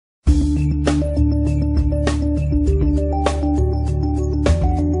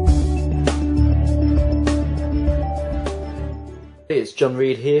it's John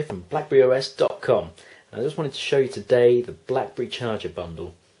Reid here from BlackBerryOS.com. I just wanted to show you today the BlackBerry charger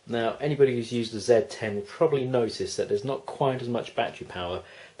bundle. Now, anybody who's used the Z10 will probably notice that there's not quite as much battery power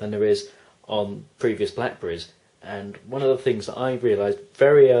than there is on previous Blackberries. And one of the things that I realised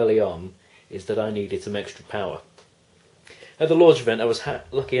very early on is that I needed some extra power. At the launch event, I was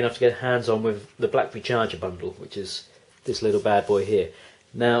lucky enough to get hands-on with the BlackBerry charger bundle, which is this little bad boy here.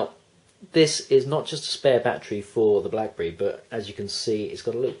 Now, this is not just a spare battery for the BlackBerry, but as you can see, it's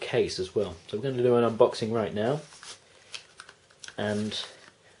got a little case as well. So we're going to do an unboxing right now and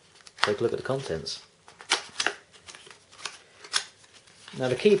take a look at the contents. Now,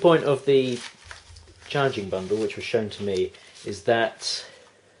 the key point of the charging bundle, which was shown to me, is that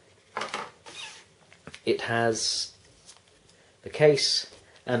it has the case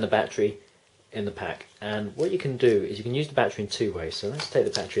and the battery in the pack. And what you can do is you can use the battery in two ways. So let's take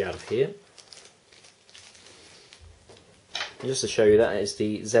the battery out of here. And just to show you, that is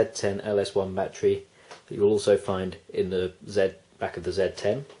the Z10 LS1 battery that you'll also find in the back of the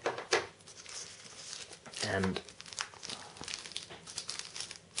Z10. And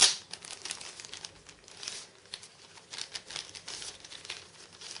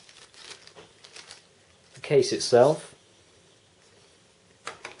the case itself.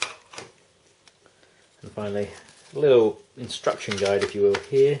 And finally, a little instruction guide, if you will,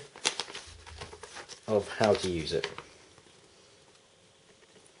 here of how to use it.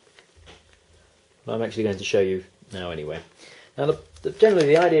 Well, I'm actually going to show you now anyway. Now, generally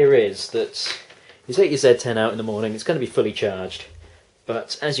the idea is that you take your Z10 out in the morning, it's going to be fully charged,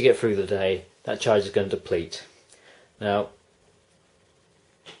 but as you get through the day, that charge is going to deplete. Now,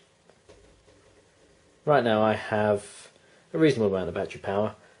 right now I have a reasonable amount of battery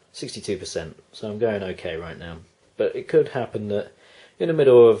power, 62%, so I'm going okay right now. But it could happen that in the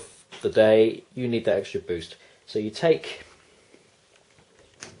middle of the day you need that extra boost. So you take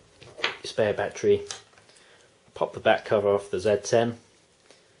your spare battery, pop the back cover off the Z10,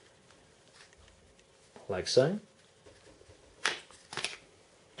 like so.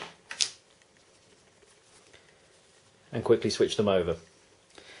 And quickly switch them over.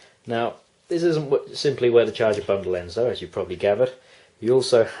 Now, this isn't simply where the charger bundle ends though, as you've probably gathered. You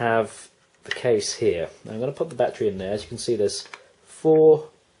also have the case here. Now I'm going to put the battery in there. As you can see, there's 4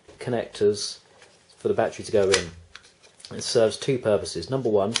 connectors for the battery to go in. It serves 2 purposes. Number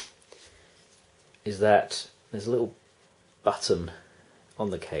one is that there's a little button on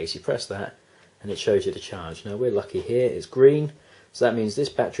the case. You press that and it shows you the charge. Now we're lucky here, it's green, so that means this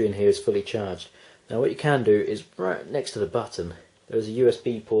battery in here is fully charged. Now what you can do is right next to the button there's a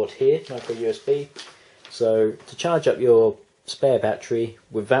USB port here, micro USB. So to charge up your spare battery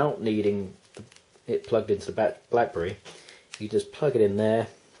without needing it plugged into the BlackBerry, you just plug it in there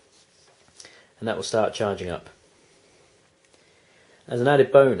and that will start charging up. As an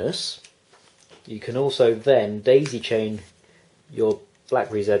added bonus, you can also then daisy chain your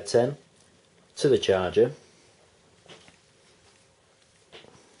BlackBerry Z10 to the charger,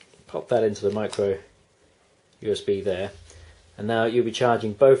 pop that into the micro USB there, and now you'll be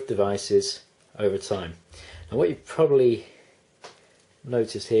charging both devices over time. And what you've probably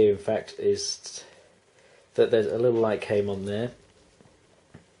noticed here, in fact, is that there's a little light came on there.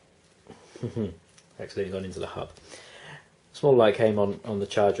 Accidentally gone into the hub. Small light came on the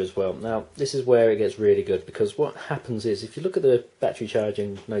charger as well. Now this is where it gets really good, because what happens is, if you look at the battery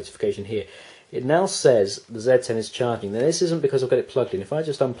charging notification here, it now says the Z10 is charging. Now this isn't because I've got it plugged in. If I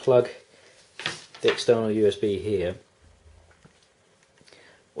just unplug the external USB here,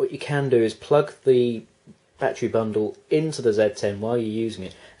 what you can do is plug the battery bundle into the Z10 while you're using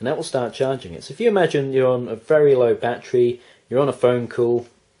it, and that will start charging it. So if you imagine you're on a very low battery, you're on a phone call,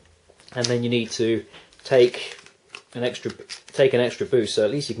 and then you need to take an extra boost, so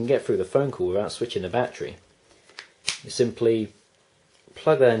at least you can get through the phone call without switching the battery. You simply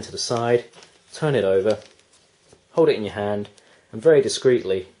plug that into the side, turn it over, hold it in your hand, and very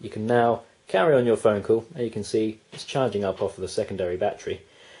discreetly you can now carry on your phone call. As you can see, it's charging up off of the secondary battery.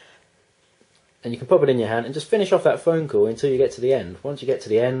 And you can pop it in your hand and just finish off that phone call until you get to the end. Once you get to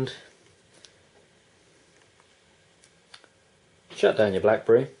the end, shut down your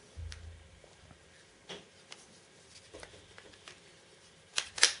BlackBerry,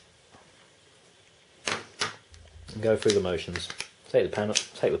 and go through the motions. Take the panel,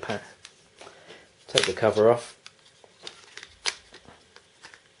 take the cover off.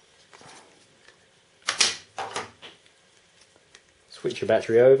 Switch your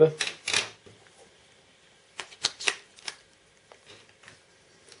battery over.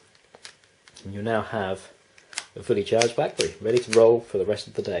 And you now have a fully charged BlackBerry, ready to roll for the rest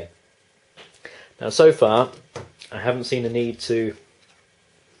of the day. Now so far, I haven't seen a need to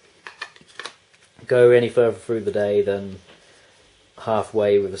go any further through the day than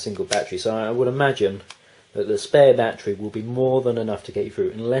halfway with a single battery. So I would imagine that the spare battery will be more than enough to get you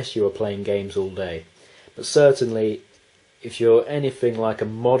through, unless you are playing games all day. But certainly, if you're anything like a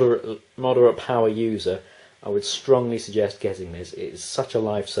moderate power user, I would strongly suggest getting this. It is such a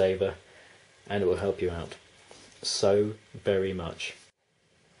lifesaver, and it will help you out so very much.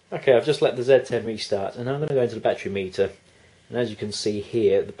 Okay, I've just let the Z10 restart, and I'm going to go into the battery meter. And as you can see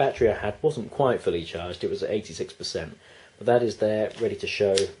here, the battery I had wasn't quite fully charged. It was at 86%, but that is there, ready to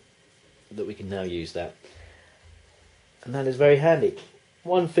show that we can now use that. And that is very handy.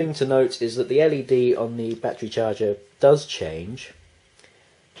 One thing to note is that the LED on the battery charger does change.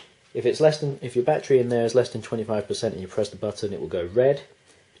 If your battery in there is less than 25% and you press the button, it will go red.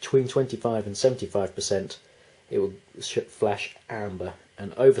 Between 25 and 75%, it will flash amber,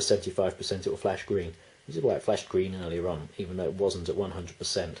 and over 75% it will flash green. This is why it flashed green earlier on, even though it wasn't at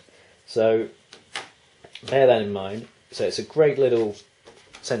 100%. So bear that in mind. So it's a great little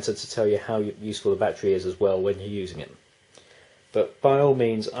sensor to tell you how useful the battery is as well when you're using it. But by all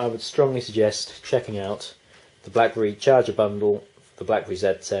means, I would strongly suggest checking out the BlackBerry charger bundle, the BlackBerry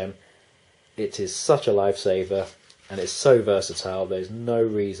Z10. It is such a lifesaver, and it's so versatile. There's no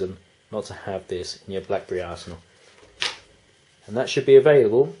reason not to have this in your BlackBerry arsenal. And that should be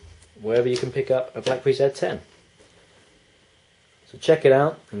available wherever you can pick up a BlackBerry Z10. So check it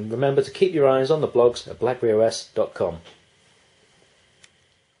out, and remember to keep your eyes on the blogs at blackberryos.com.